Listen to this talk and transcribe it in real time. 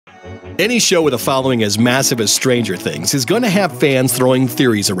Any show with a following as massive as Stranger Things is going to have fans throwing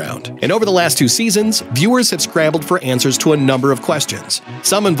theories around. And over the last 2 seasons, viewers have scrambled for answers to a number of questions.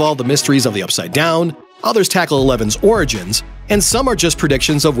 Some involve the mysteries of the Upside Down, others tackle Eleven's origins, and some are just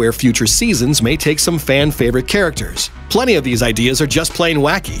predictions of where future seasons may take some fan-favorite characters. Plenty of these ideas are just plain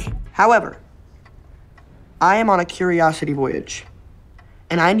wacky. However, I am on a curiosity voyage,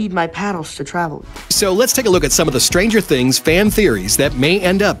 and I need my paddles to travel. So let's take a look at some of the Stranger Things fan theories that may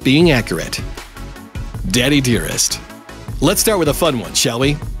end up being accurate. Daddy Dearest. Let's start with a fun one, shall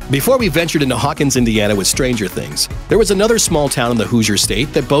we? Before we ventured into Hawkins, Indiana with Stranger Things, there was another small town in the Hoosier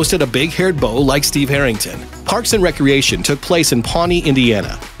State that boasted a big-haired beau like Steve Harrington. Parks and Recreation took place in Pawnee,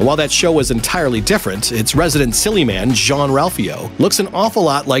 Indiana. And while that show was entirely different, its resident silly man, Jean-Ralphio, looks an awful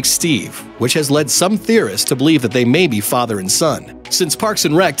lot like Steve, which has led some theorists to believe that they may be father and son. Since Parks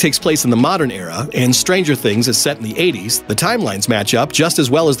and Rec takes place in the modern era and Stranger Things is set in the 80s, the timelines match up just as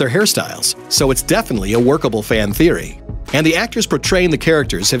well as their hairstyles, so it's definitely a workable fan theory. And the actors portraying the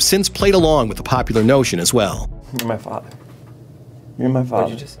characters have since played along with the popular notion as well. You're my father. You're my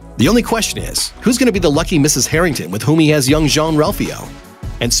father. The only question is, who's going to be the lucky Mrs. Harrington with whom he has young Jean-Ralphio?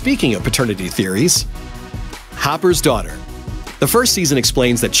 And speaking of paternity theories, Hopper's daughter. The first season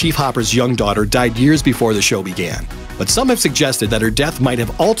explains that Chief Hopper's young daughter died years before the show began, but some have suggested that her death might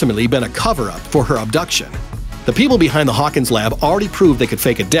have ultimately been a cover-up for her abduction. The people behind the Hawkins lab already proved they could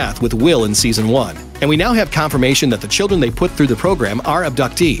fake a death with Will in Season 1, and we now have confirmation that the children they put through the program are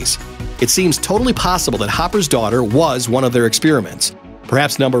abductees. It seems totally possible that Hopper's daughter was one of their experiments,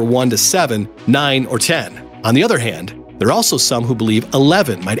 perhaps number 1 to 7, 9, or 10. On the other hand, there are also some who believe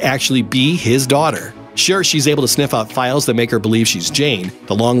 11 might actually be his daughter. Sure, she's able to sniff out files that make her believe she's Jane,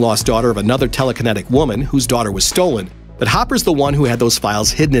 the long-lost daughter of another telekinetic woman whose daughter was stolen, but Hopper's the one who had those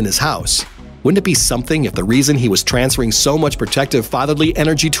files hidden in his house. Wouldn't it be something if the reason he was transferring so much protective fatherly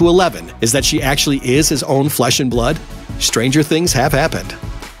energy to 11 is that she actually is his own flesh and blood? Stranger things have happened.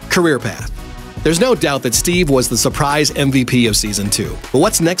 Career path. There's no doubt that Steve was the surprise MVP of Season 2, but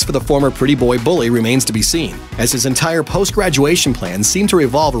what's next for the former pretty boy bully remains to be seen, as his entire post-graduation plans seem to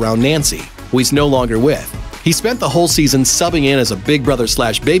revolve around Nancy, who he's no longer with. He spent the whole season subbing in as a big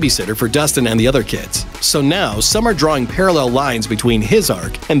brother/babysitter for Dustin and the other kids. So now, some are drawing parallel lines between his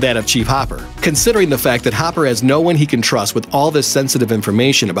arc and that of Chief Hopper. Considering the fact that Hopper has no one he can trust with all this sensitive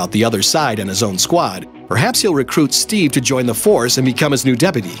information about the other side and his own squad, perhaps he'll recruit Steve to join the force and become his new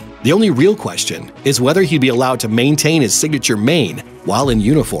deputy. The only real question is whether he'd be allowed to maintain his signature mane while in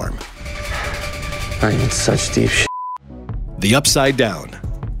uniform. I'm in such deep shit. The Upside Down.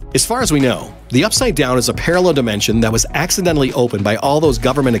 As far as we know, the Upside Down is a parallel dimension that was accidentally opened by all those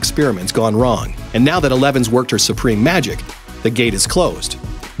government experiments gone wrong, and now that Eleven's worked her supreme magic, the gate is closed.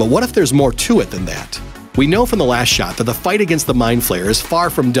 But what if there's more to it than that? We know from the last shot that the fight against the Mind Flayer is far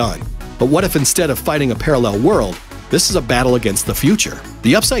from done, but what if instead of fighting a parallel world, this is a battle against the future?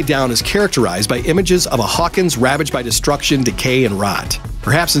 The Upside Down is characterized by images of a Hawkins ravaged by destruction, decay, and rot.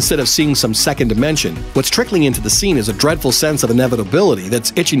 Perhaps instead of seeing some second dimension, what's trickling into the scene is a dreadful sense of inevitability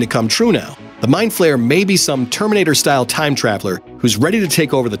that's itching to come true now. The Mind Flayer may be some Terminator-style time traveler who's ready to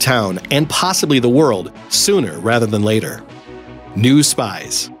take over the town and possibly the world sooner rather than later. New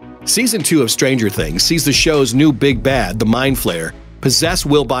Spies. Season 2 of Stranger Things sees the show's new big bad, the Mind Flayer, possess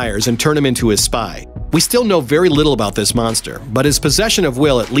Will Byers and turn him into his spy. We still know very little about this monster, but his possession of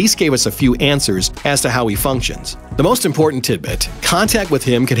Will at least gave us a few answers as to how he functions. The most important tidbit, contact with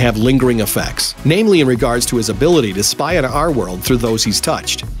him can have lingering effects, namely in regards to his ability to spy on our world through those he's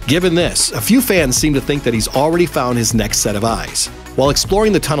touched. Given this, a few fans seem to think that he's already found his next set of eyes. While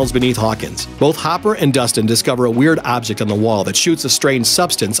exploring the tunnels beneath Hawkins, both Hopper and Dustin discover a weird object on the wall that shoots a strange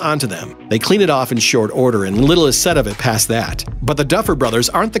substance onto them. They clean it off in short order, and little is said of it past that. But the Duffer Brothers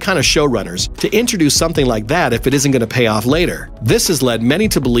aren't the kind of showrunners to introduce something like that if it isn't going to pay off later. This has led many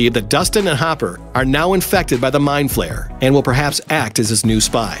to believe that Dustin and Hopper are now infected by the Mind Flayer and will perhaps act as his new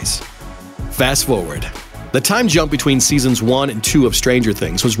spies. Fast forward. The time jump between seasons 1 and 2 of Stranger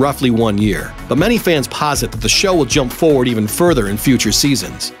Things was roughly 1 year, but many fans posit that the show will jump forward even further in future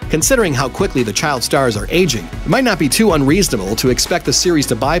seasons. Considering how quickly the child stars are aging, it might not be too unreasonable to expect the series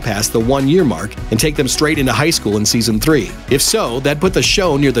to bypass the 1-year mark and take them straight into high school in season 3. If so, that'd put the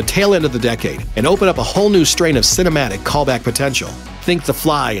show near the tail end of the decade and open up a whole new strain of cinematic callback potential. Think The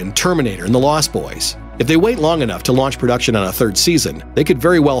Fly and Terminator and The Lost Boys. If they wait long enough to launch production on a 3rd season, they could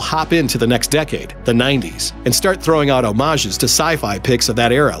very well hop into the next decade, the 90s, and start throwing out homages to sci-fi picks of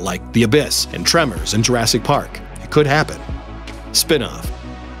that era like The Abyss and Tremors and Jurassic Park. It could happen. Spin-off.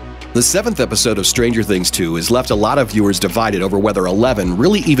 The 7th episode of Stranger Things 2 has left a lot of viewers divided over whether Eleven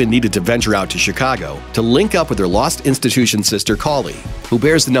really even needed to venture out to Chicago to link up with her lost institution sister Kali, who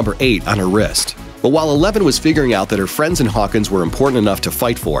bears the number 8 on her wrist. But while Eleven was figuring out that her friends in Hawkins were important enough to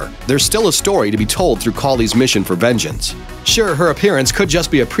fight for, there's still a story to be told through Kali's mission for vengeance. Sure, her appearance could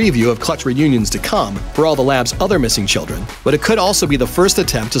just be a preview of clutch reunions to come for all the lab's other missing children, but it could also be the first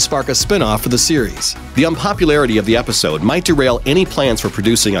attempt to spark a spin-off for the series. The unpopularity of the episode might derail any plans for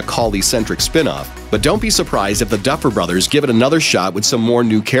producing a Kali-centric spin-off, but don't be surprised if the Duffer Brothers give it another shot with some more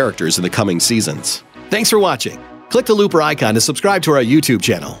new characters in the coming seasons. Thanks for watching. Click the looper icon to subscribe to our YouTube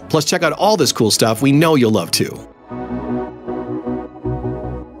channel. Plus, check out all this cool stuff we know you'll love too.